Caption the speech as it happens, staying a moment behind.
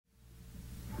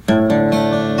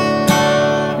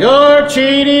you're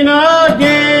cheating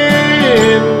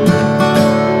again,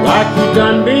 like you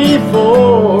done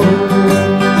before.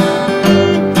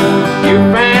 You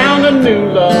found a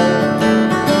new love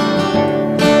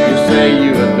you say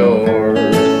you adore.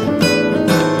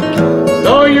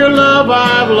 Though your love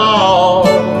I've lost,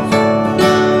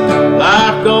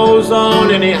 life goes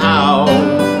on anyhow.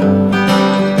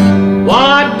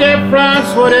 What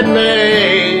difference would it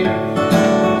make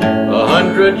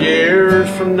 100 years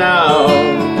from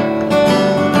now?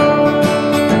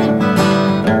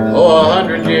 Oh,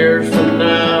 100 years from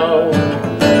now,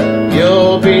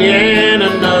 you'll be in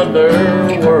another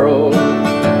world.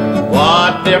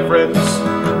 What difference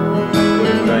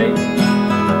would it make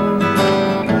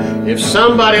if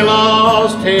somebody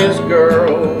lost his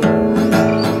girl?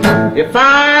 If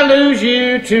I lose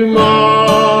you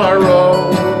tomorrow,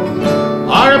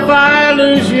 or if I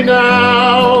lose you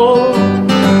now,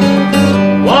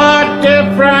 what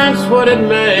difference would it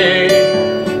make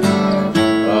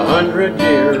 100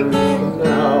 years from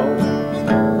now?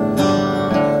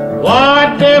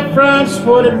 What difference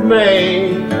would it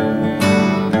make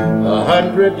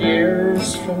 100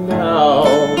 years from now?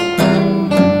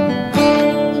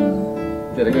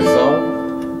 Is that a good song?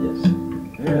 Yes.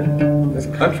 Yeah. It's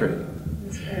country.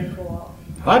 It's very cool.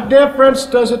 What difference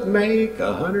does it make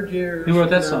 100 years? Who wrote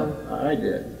that from now? song? I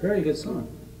did. Very good song.